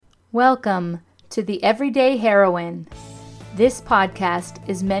Welcome to the Everyday Heroine. This podcast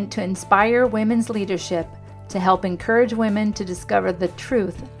is meant to inspire women's leadership to help encourage women to discover the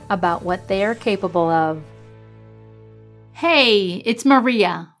truth about what they are capable of. Hey, it's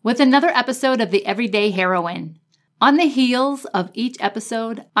Maria with another episode of the Everyday Heroine. On the heels of each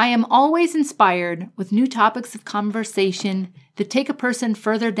episode, I am always inspired with new topics of conversation that take a person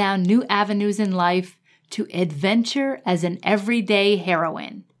further down new avenues in life to adventure as an everyday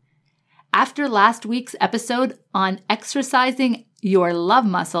heroine. After last week's episode on exercising your love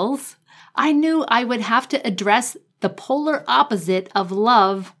muscles, I knew I would have to address the polar opposite of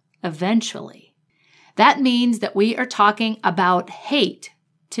love eventually. That means that we are talking about hate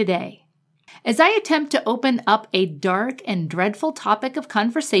today. As I attempt to open up a dark and dreadful topic of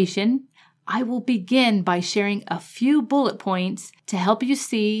conversation, I will begin by sharing a few bullet points to help you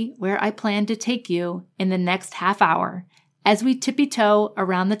see where I plan to take you in the next half hour as we tippy-toe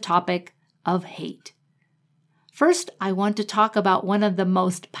around the topic of hate. First, I want to talk about one of the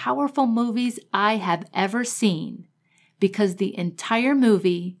most powerful movies I have ever seen, because the entire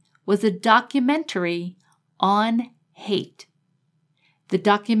movie was a documentary on hate. The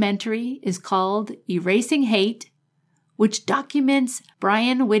documentary is called Erasing Hate, which documents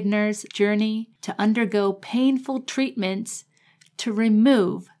Brian Widner's journey to undergo painful treatments to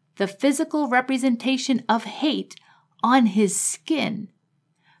remove the physical representation of hate on his skin,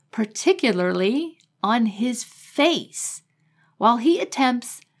 particularly on his face, while he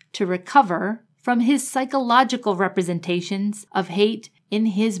attempts to recover from his psychological representations of hate in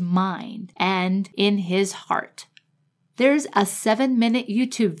his mind and in his heart. There's a 7-minute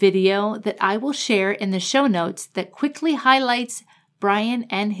YouTube video that I will share in the show notes that quickly highlights Brian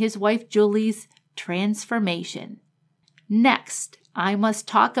and his wife Julie's transformation. Next, I must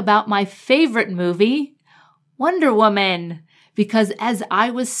talk about my favorite movie, Wonder Woman, because as I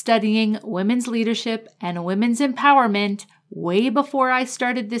was studying women's leadership and women's empowerment way before I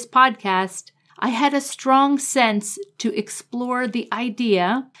started this podcast, I had a strong sense to explore the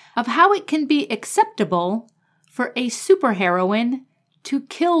idea of how it can be acceptable for a superheroine to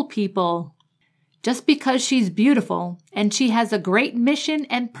kill people. Just because she's beautiful and she has a great mission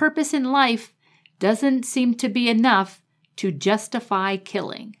and purpose in life doesn't seem to be enough to justify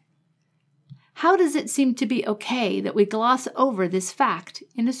killing. How does it seem to be okay that we gloss over this fact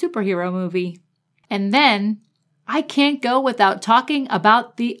in a superhero movie? And then, I can't go without talking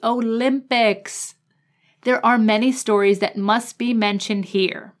about the Olympics. There are many stories that must be mentioned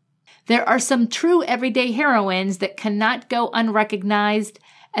here. There are some true everyday heroines that cannot go unrecognized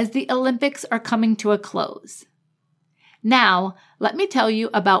as the Olympics are coming to a close. Now, let me tell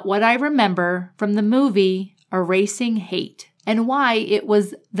you about what I remember from the movie Erasing Hate, and why it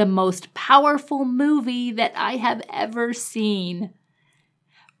was the most powerful movie that I have ever seen.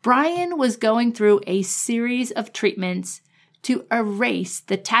 Brian was going through a series of treatments to erase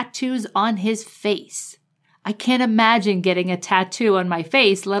the tattoos on his face. I can't imagine getting a tattoo on my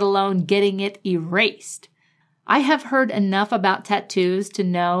face, let alone getting it erased. I have heard enough about tattoos to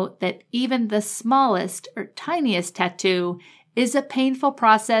know that even the smallest or tiniest tattoo is a painful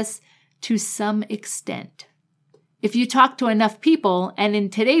process to some extent. If you talk to enough people, and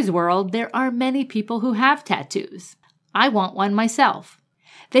in today's world, there are many people who have tattoos. I want one myself.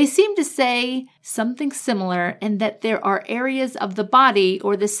 They seem to say something similar in that there are areas of the body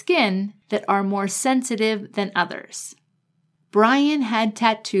or the skin that are more sensitive than others. Brian had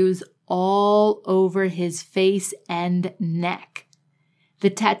tattoos all over his face and neck.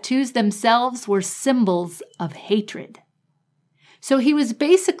 The tattoos themselves were symbols of hatred. So he was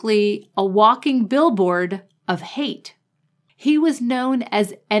basically a walking billboard of hate. He was known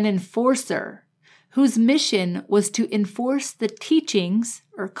as an enforcer, whose mission was to enforce the teachings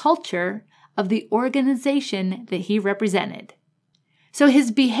or culture of the organization that he represented. So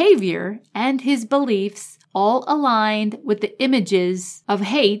his behavior and his beliefs all aligned with the images of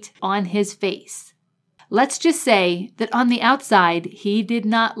hate on his face. Let's just say that on the outside, he did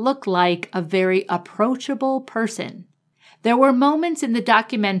not look like a very approachable person. There were moments in the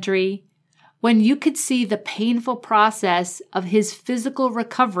documentary when you could see the painful process of his physical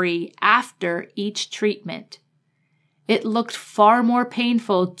recovery after each treatment. It looked far more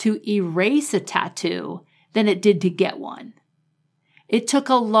painful to erase a tattoo than it did to get one. It took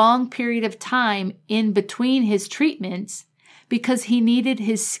a long period of time in between his treatments because he needed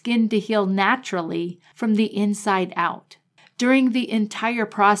his skin to heal naturally from the inside out. During the entire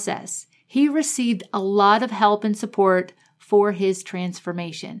process, he received a lot of help and support for his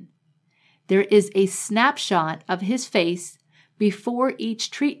transformation. There is a snapshot of his face before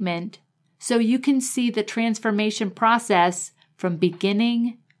each treatment so you can see the transformation process from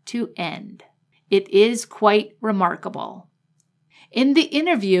beginning to end. It is quite remarkable. In the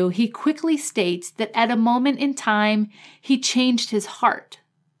interview, he quickly states that at a moment in time, he changed his heart.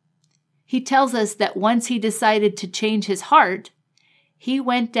 He tells us that once he decided to change his heart, he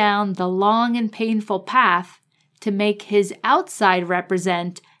went down the long and painful path to make his outside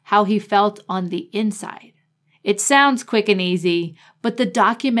represent how he felt on the inside. It sounds quick and easy, but the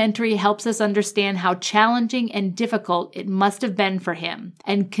documentary helps us understand how challenging and difficult it must have been for him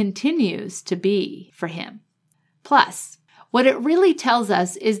and continues to be for him. Plus, what it really tells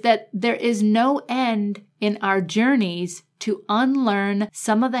us is that there is no end in our journeys to unlearn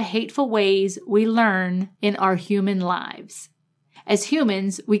some of the hateful ways we learn in our human lives. As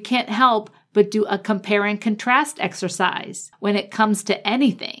humans, we can't help but do a compare and contrast exercise when it comes to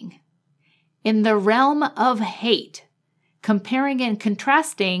anything. In the realm of hate, comparing and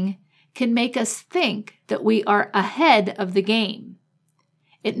contrasting can make us think that we are ahead of the game.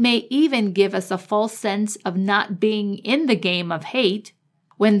 It may even give us a false sense of not being in the game of hate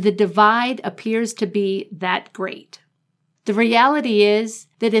when the divide appears to be that great. The reality is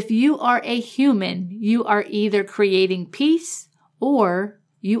that if you are a human, you are either creating peace or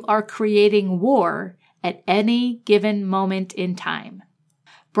you are creating war at any given moment in time.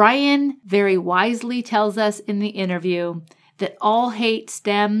 Brian very wisely tells us in the interview that all hate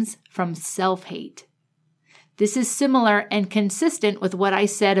stems from self-hate. This is similar and consistent with what I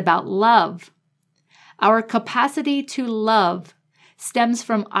said about love. Our capacity to love stems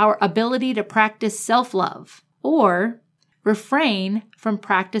from our ability to practice self-love or refrain from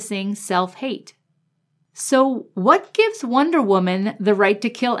practicing self-hate. So, what gives Wonder Woman the right to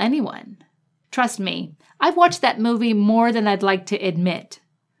kill anyone? Trust me, I've watched that movie more than I'd like to admit.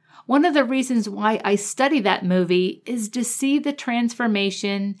 One of the reasons why I study that movie is to see the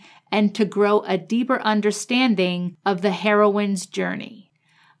transformation and to grow a deeper understanding of the heroine's journey.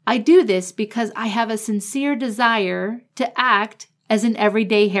 I do this because I have a sincere desire to act as an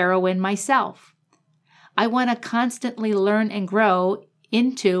everyday heroine myself. I want to constantly learn and grow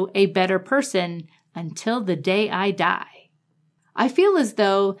into a better person until the day I die. I feel as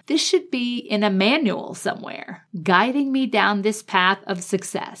though this should be in a manual somewhere, guiding me down this path of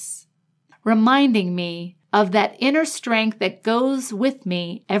success, reminding me of that inner strength that goes with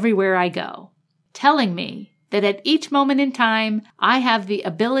me everywhere I go, telling me that at each moment in time, I have the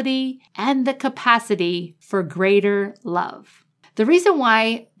ability and the capacity for greater love. The reason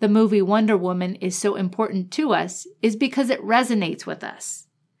why the movie Wonder Woman is so important to us is because it resonates with us.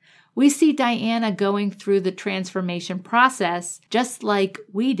 We see Diana going through the transformation process just like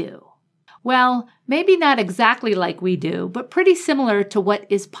we do. Well, maybe not exactly like we do, but pretty similar to what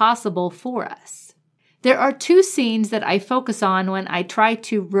is possible for us. There are two scenes that I focus on when I try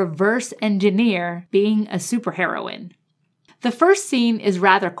to reverse engineer being a superheroine. The first scene is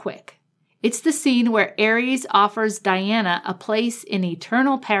rather quick. It's the scene where Ares offers Diana a place in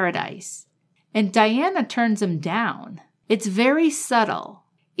eternal paradise, and Diana turns him down. It's very subtle.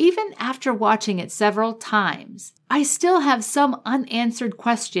 Even after watching it several times, I still have some unanswered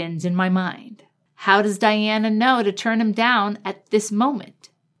questions in my mind. How does Diana know to turn him down at this moment?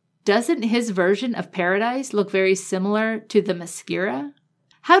 Doesn't his version of paradise look very similar to the Mascara?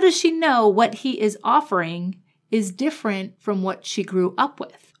 How does she know what he is offering is different from what she grew up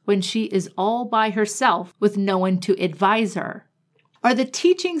with when she is all by herself with no one to advise her? Are the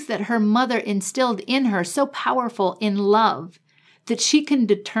teachings that her mother instilled in her so powerful in love that she can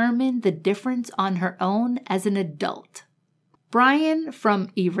determine the difference on her own as an adult? Brian from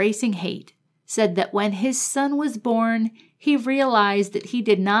Erasing Hate said that when his son was born, he realized that he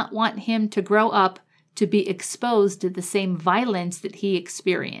did not want him to grow up to be exposed to the same violence that he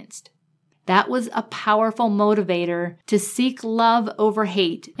experienced. That was a powerful motivator to seek love over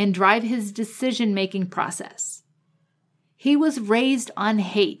hate and drive his decision-making process. He was raised on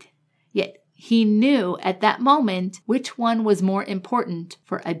hate, yet he knew at that moment which one was more important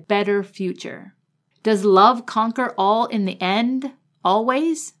for a better future. Does love conquer all in the end,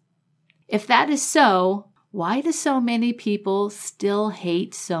 always? If that is so, why do so many people still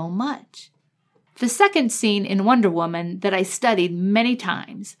hate so much? The second scene in Wonder Woman that I studied many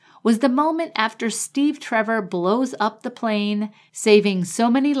times was the moment after Steve Trevor blows up the plane, saving so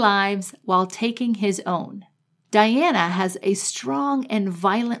many lives while taking his own. Diana has a strong and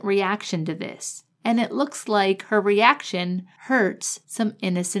violent reaction to this, and it looks like her reaction hurts some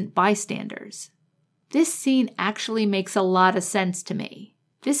innocent bystanders. This scene actually makes a lot of sense to me.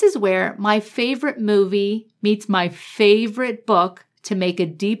 This is where my favorite movie meets my favorite book to make a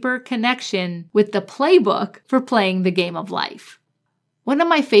deeper connection with the playbook for playing the game of life. One of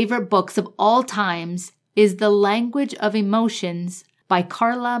my favorite books of all times is The Language of Emotions by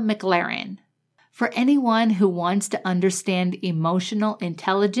Carla McLaren. For anyone who wants to understand emotional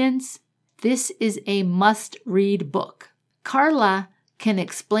intelligence, this is a must-read book. Carla can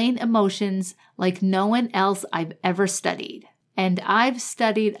explain emotions like no one else I've ever studied, and I've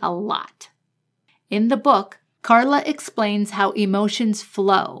studied a lot. In the book, Carla explains how emotions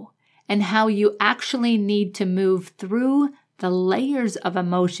flow and how you actually need to move through the layers of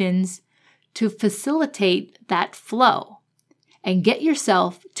emotions to facilitate that flow and get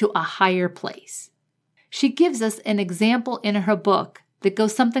yourself to a higher place. She gives us an example in her book that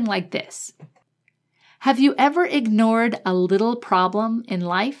goes something like this. Have you ever ignored a little problem in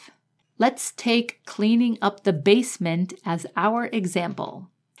life? Let's take cleaning up the basement as our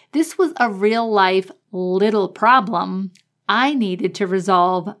example. This was a real-life little problem I needed to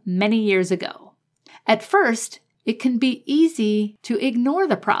resolve many years ago. At first, it can be easy to ignore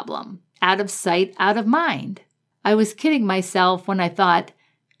the problem, out of sight, out of mind. I was kidding myself when I thought,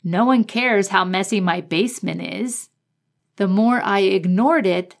 no one cares how messy my basement is. The more I ignored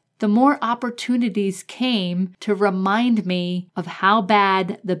it, the more opportunities came to remind me of how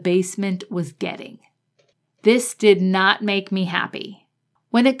bad the basement was getting. This did not make me happy.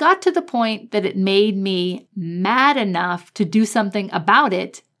 When it got to the point that it made me mad enough to do something about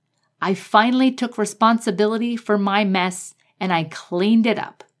it, I finally took responsibility for my mess and I cleaned it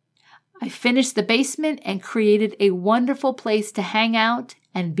up. I finished the basement and created a wonderful place to hang out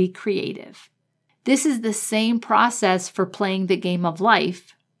and be creative. This is the same process for playing the game of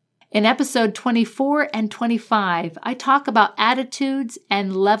life. In episode 24 and 25, I talk about attitudes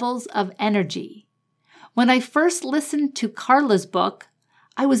and levels of energy. When I first listened to Carla's book,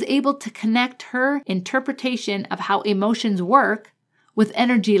 I was able to connect her interpretation of how emotions work with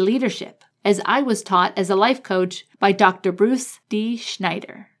energy leadership, as I was taught as a life coach by Dr. Bruce D.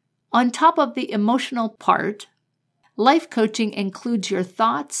 Schneider. On top of the emotional part, life coaching includes your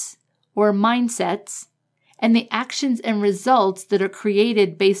thoughts or mindsets and the actions and results that are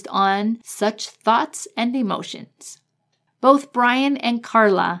created based on such thoughts and emotions. Both Brian and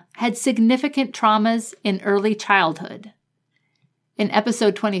Carla had significant traumas in early childhood. In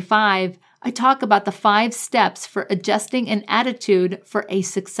episode 25, I talk about the 5 steps for adjusting an attitude for a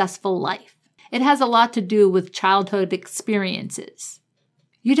successful life. It has a lot to do with childhood experiences.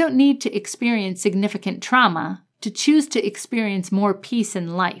 You don't need to experience significant trauma to choose to experience more peace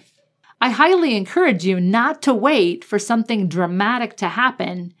in life. I highly encourage you not to wait for something dramatic to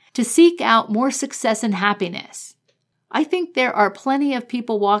happen to seek out more success and happiness. I think there are plenty of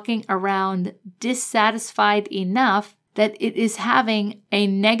people walking around dissatisfied enough that it is having a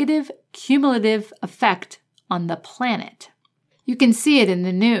negative cumulative effect on the planet. You can see it in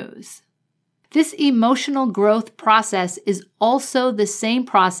the news. This emotional growth process is also the same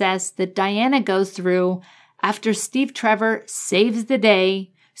process that Diana goes through after Steve Trevor saves the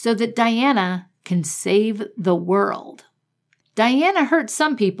day so that Diana can save the world. Diana hurts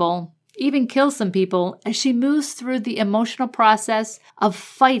some people, even kills some people, as she moves through the emotional process of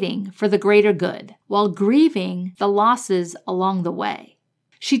fighting for the greater good while grieving the losses along the way.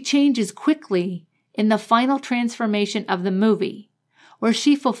 She changes quickly in the final transformation of the movie, where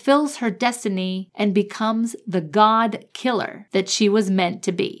she fulfills her destiny and becomes the God killer that she was meant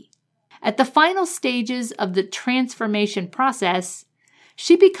to be. At the final stages of the transformation process,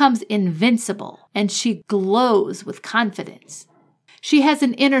 she becomes invincible and she glows with confidence. She has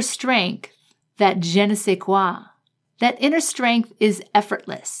an inner strength, that je ne sais quoi. That inner strength is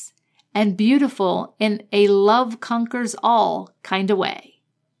effortless and beautiful in a love conquers all kind of way.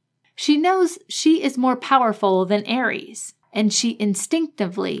 She knows she is more powerful than Ares, and she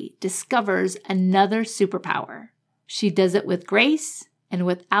instinctively discovers another superpower. She does it with grace and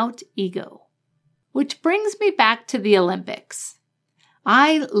without ego. Which brings me back to the Olympics.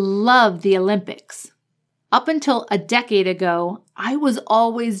 I love the Olympics. Up until a decade ago, I was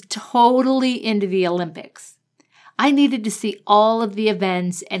always totally into the Olympics. I needed to see all of the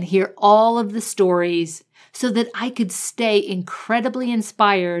events and hear all of the stories so that I could stay incredibly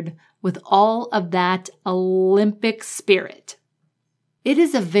inspired with all of that Olympic spirit. It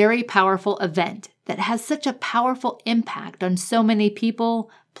is a very powerful event that has such a powerful impact on so many people,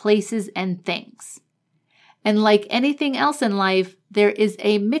 places, and things. And like anything else in life, there is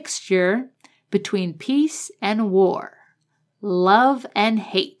a mixture between peace and war, love and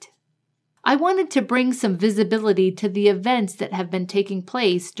hate. I wanted to bring some visibility to the events that have been taking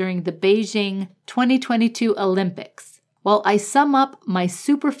place during the Beijing 2022 Olympics, while I sum up my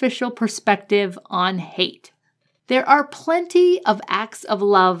superficial perspective on hate. There are plenty of acts of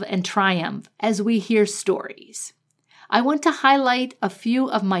love and triumph as we hear stories. I want to highlight a few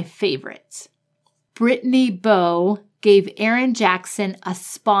of my favorites. Brittany Bowe gave Erin Jackson a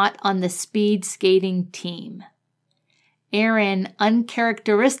spot on the speed skating team. Erin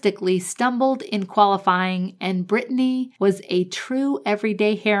uncharacteristically stumbled in qualifying, and Brittany was a true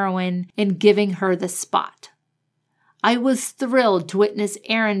everyday heroine in giving her the spot. I was thrilled to witness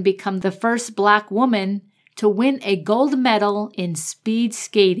Erin become the first Black woman to win a gold medal in speed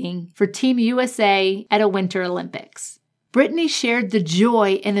skating for Team USA at a Winter Olympics. Brittany shared the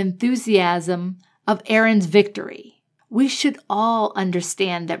joy and enthusiasm of Erin's victory. We should all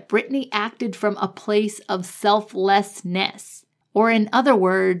understand that Brittany acted from a place of selflessness, or in other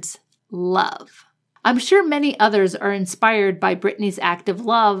words, love. I'm sure many others are inspired by Brittany's act of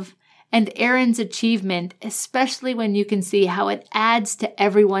love and Erin's achievement, especially when you can see how it adds to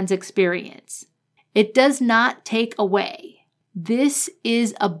everyone's experience. It does not take away. This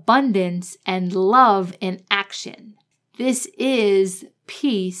is abundance and love in action. This is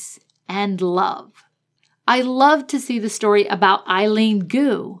peace and love. I love to see the story about Eileen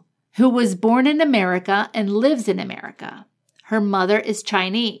Gu, who was born in America and lives in America. Her mother is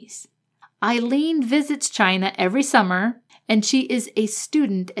Chinese. Eileen visits China every summer, and she is a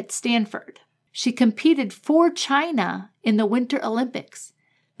student at Stanford. She competed for China in the Winter Olympics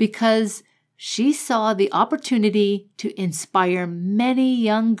because she saw the opportunity to inspire many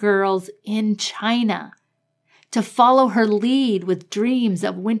young girls in China to follow her lead with dreams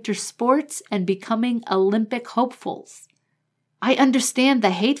of winter sports and becoming Olympic hopefuls. I understand the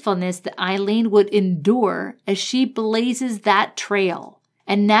hatefulness that Eileen would endure as she blazes that trail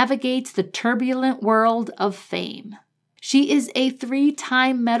and navigates the turbulent world of fame. She is a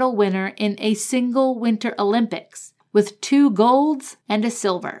 3-time medal winner in a single Winter Olympics, with 2 golds and a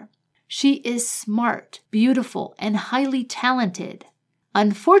silver. She is smart, beautiful, and highly talented.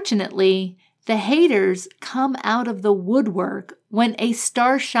 Unfortunately, the haters come out of the woodwork when a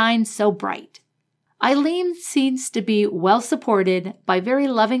star shines so bright. Eileen seems to be well supported by very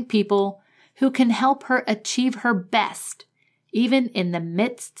loving people who can help her achieve her best, even in the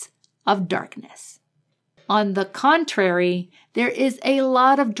midst of darkness. On the contrary, there is a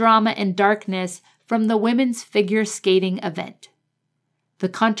lot of drama and darkness from the women's figure skating event. The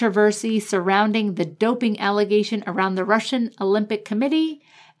controversy surrounding the doping allegation around the Russian Olympic Committee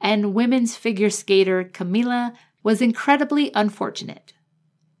and women's figure skater Kamila was incredibly unfortunate.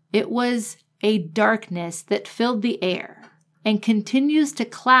 It was a darkness that filled the air and continues to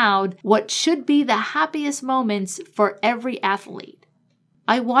cloud what should be the happiest moments for every athlete.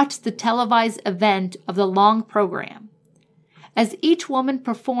 I watched the televised event of the long program. As each woman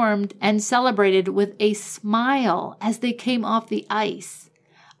performed and celebrated with a smile as they came off the ice,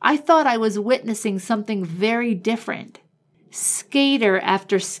 I thought I was witnessing something very different. Skater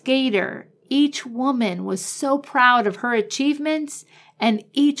after skater, each woman was so proud of her achievements, and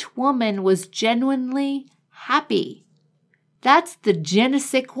each woman was genuinely happy. That's the je ne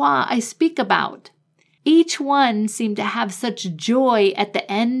sais quoi I speak about. Each one seemed to have such joy at the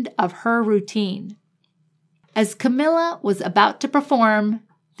end of her routine. As Kamila was about to perform,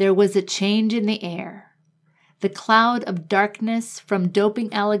 there was a change in the air. The cloud of darkness from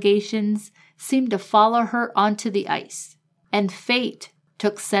doping allegations seemed to follow her onto the ice, and fate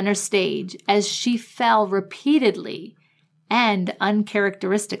took center stage as she fell repeatedly and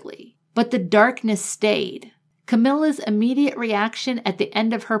uncharacteristically. But the darkness stayed. Kamila's immediate reaction at the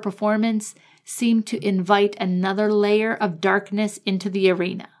end of her performance seemed to invite another layer of darkness into the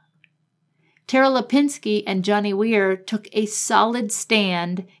arena. Tara Lipinski and Johnny Weir took a solid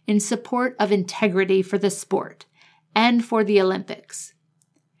stand in support of integrity for the sport and for the Olympics.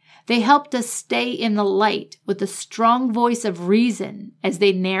 They helped us stay in the light with a strong voice of reason as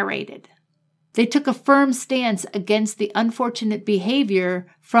they narrated. They took a firm stance against the unfortunate behavior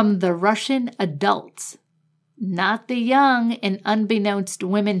from the Russian adults, not the young and unbeknownst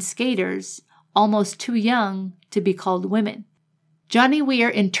women skaters, almost too young to be called women. Johnny Weir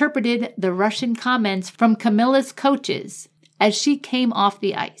interpreted the Russian comments from Kamila's coaches as she came off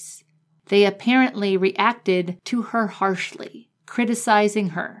the ice. They apparently reacted to her harshly, criticizing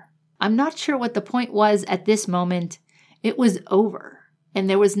her. I'm not sure what the point was at this moment. It was over, and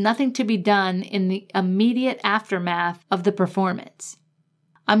there was nothing to be done in the immediate aftermath of the performance.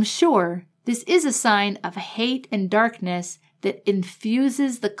 I'm sure this is a sign of hate and darkness that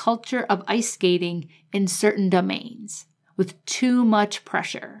infuses the culture of ice skating in certain domains, with too much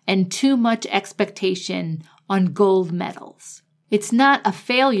pressure and too much expectation on gold medals. It's not a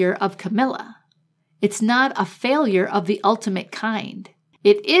failure of Kamila. It's not a failure of the ultimate kind.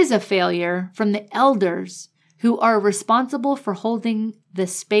 It is a failure from the elders who are responsible for holding the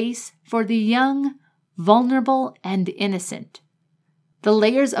space for the young, vulnerable, and innocent. The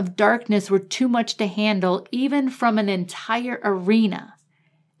layers of darkness were too much to handle even from an entire arena,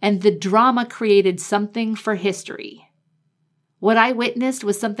 and the drama created something for history. What I witnessed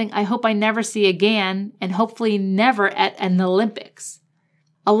was something I hope I never see again, and hopefully never at an Olympics.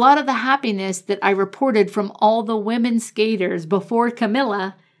 A lot of the happiness that I reported from all the women skaters before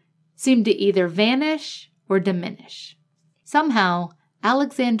Kamila seemed to either vanish or diminish. Somehow,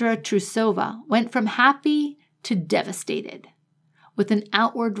 Alexandra Trusova went from happy to devastated, with an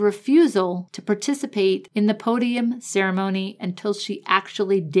outward refusal to participate in the podium ceremony until she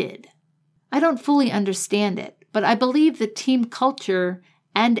actually did. I don't fully understand it, but I believe the team culture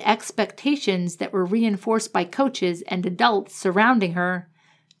and expectations that were reinforced by coaches and adults surrounding her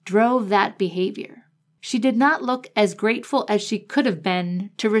drove that behavior. She did not look as grateful as she could have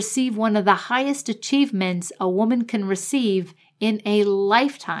been to receive one of the highest achievements a woman can receive in a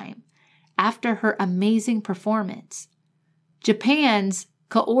lifetime after her amazing performance. Japan's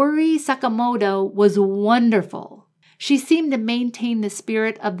Kaori Sakamoto was wonderful. She seemed to maintain the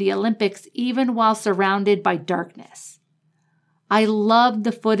spirit of the Olympics even while surrounded by darkness. I loved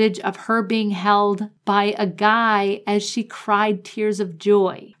the footage of her being held by a guy as she cried tears of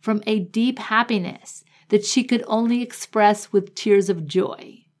joy from a deep happiness that she could only express with tears of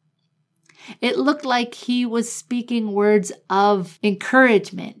joy. It looked like he was speaking words of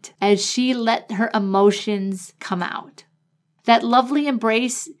encouragement as she let her emotions come out. That lovely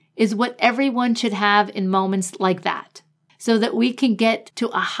embrace is what everyone should have in moments like that, so that we can get to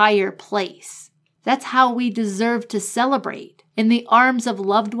a higher place. That's how we deserve to celebrate, in the arms of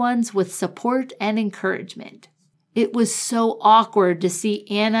loved ones with support and encouragement. It was so awkward to see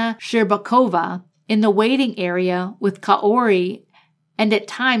Anna Sherbakova in the waiting area with Kaori and at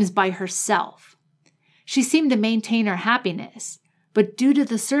times by herself. She seemed to maintain her happiness, but due to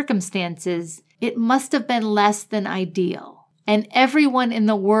the circumstances, it must have been less than ideal. And everyone in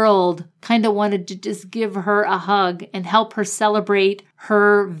the world kind of wanted to just give her a hug and help her celebrate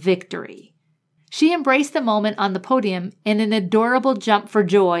her victory. She embraced the moment on the podium in an adorable jump for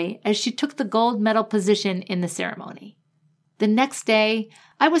joy as she took the gold medal position in the ceremony. The next day,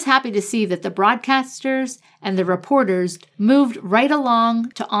 I was happy to see that the broadcasters and the reporters moved right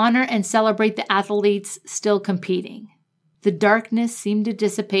along to honor and celebrate the athletes still competing. The darkness seemed to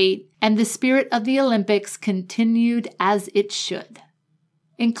dissipate, and the spirit of the Olympics continued as it should.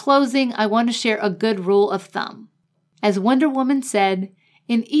 In closing, I want to share a good rule of thumb. As Wonder Woman said,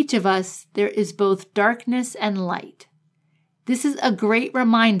 in each of us there is both darkness and light. This is a great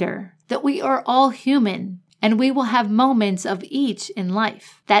reminder that we are all human, and we will have moments of each in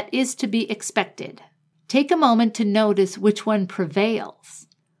life. That is to be expected. Take a moment to notice which one prevails.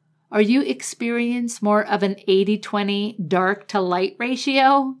 Are you experiencing more of an 80-20 dark to light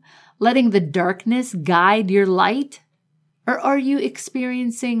ratio, letting the darkness guide your light? Or are you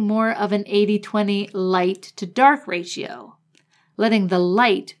experiencing more of an 80-20 light to dark ratio, letting the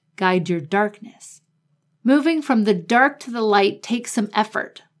light guide your darkness? Moving from the dark to the light takes some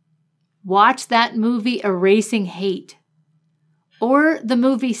effort. Watch that movie Erasing Hate, or the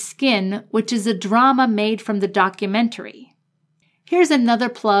movie Skin, which is a drama made from the documentary. Here's another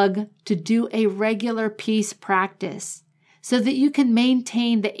plug to do a regular peace practice so that you can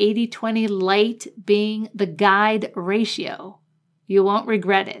maintain the 80-20 light being the guide ratio. You won't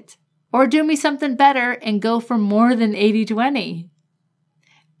regret it. Or do me something better and go for more than 80-20.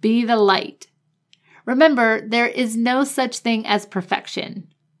 Be the light. Remember, there is no such thing as perfection.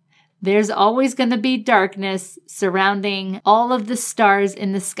 There's always going to be darkness surrounding all of the stars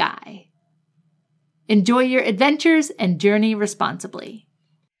in the sky. Enjoy your adventures and journey responsibly.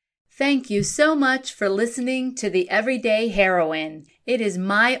 Thank you so much for listening to The Everyday Heroine. It is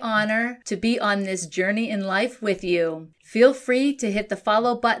my honor to be on this journey in life with you. Feel free to hit the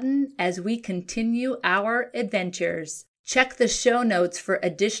follow button as we continue our adventures. Check the show notes for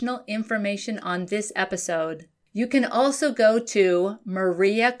additional information on this episode. You can also go to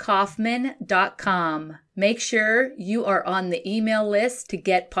mariakaufman.com. Make sure you are on the email list to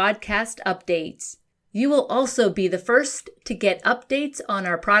get podcast updates. You will also be the first to get updates on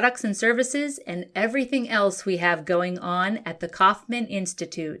our products and services and everything else we have going on at the Kaufman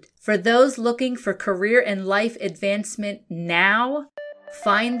Institute. For those looking for career and life advancement now,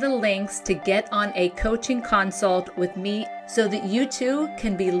 find the links to get on a coaching consult with me so that you too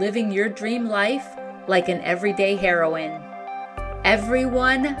can be living your dream life like an everyday heroine.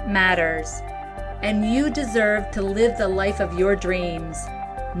 Everyone matters, and you deserve to live the life of your dreams.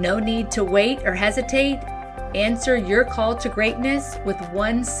 No need to wait or hesitate. Answer your call to greatness with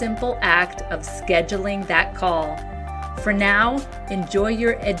one simple act of scheduling that call. For now, enjoy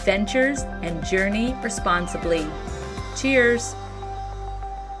your adventures and journey responsibly. Cheers!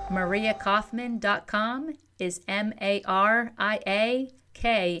 MariaKaufman.com is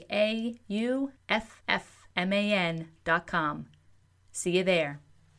MariaKauffman.com. See you there.